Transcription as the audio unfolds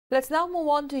Let's now move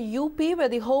on to UP, where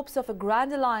the hopes of a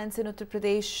grand alliance in Uttar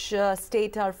Pradesh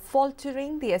state are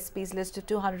faltering. The SP's list of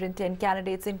 210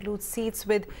 candidates includes seats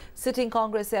with sitting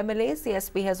Congress MLAs. The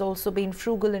SP has also been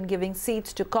frugal in giving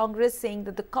seats to Congress, saying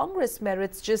that the Congress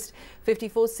merits just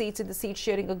 54 seats in the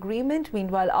seat-sharing agreement.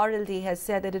 Meanwhile, RLD has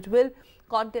said that it will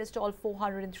contest all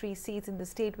 403 seats in the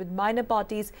state, with minor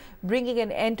parties bringing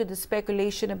an end to the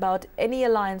speculation about any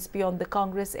alliance beyond the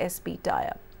Congress-SP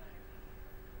tie-up.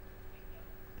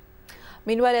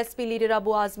 Meanwhile, SP leader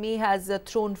Abu Azmi has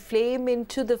thrown flame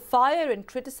into the fire and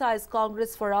criticized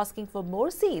Congress for asking for more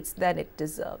seats than it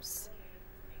deserves.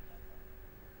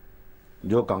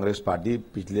 जो Congress party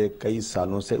पिछले कई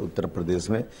सालों से उत्तर प्रदेश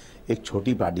में एक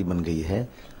छोटी party बन गई है,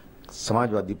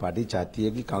 समाजवादी पार्टी चाहती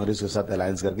है कि कांग्रेस के साथ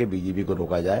अलायंस करके बीजेपी को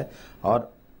रोका जाए।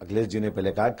 और अखिलेश जी ने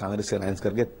पहले कहा कांग्रेस से अलायंस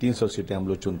करके 300 सीटें हम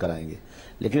लोग चुन कर आएंगे।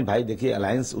 लेकिन भाई देखिए,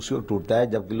 अलायंस उसी वक्त टूटता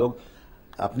है जबकि लोग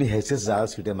अपनी हैसियत से ज्यादा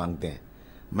सीटें मांगते हैं।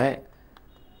 मैं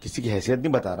किसी की हैसियत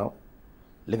नहीं बता रहा हूं,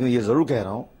 लेकिन ये जरूर कह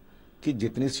रहा हूं कि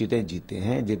जितनी सीटें जीते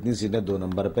हैं, जितनी सीटें 2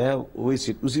 नंबर पे है, वही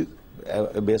सीट उसी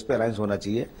बेस पे अलायंस होना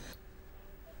चाहिए।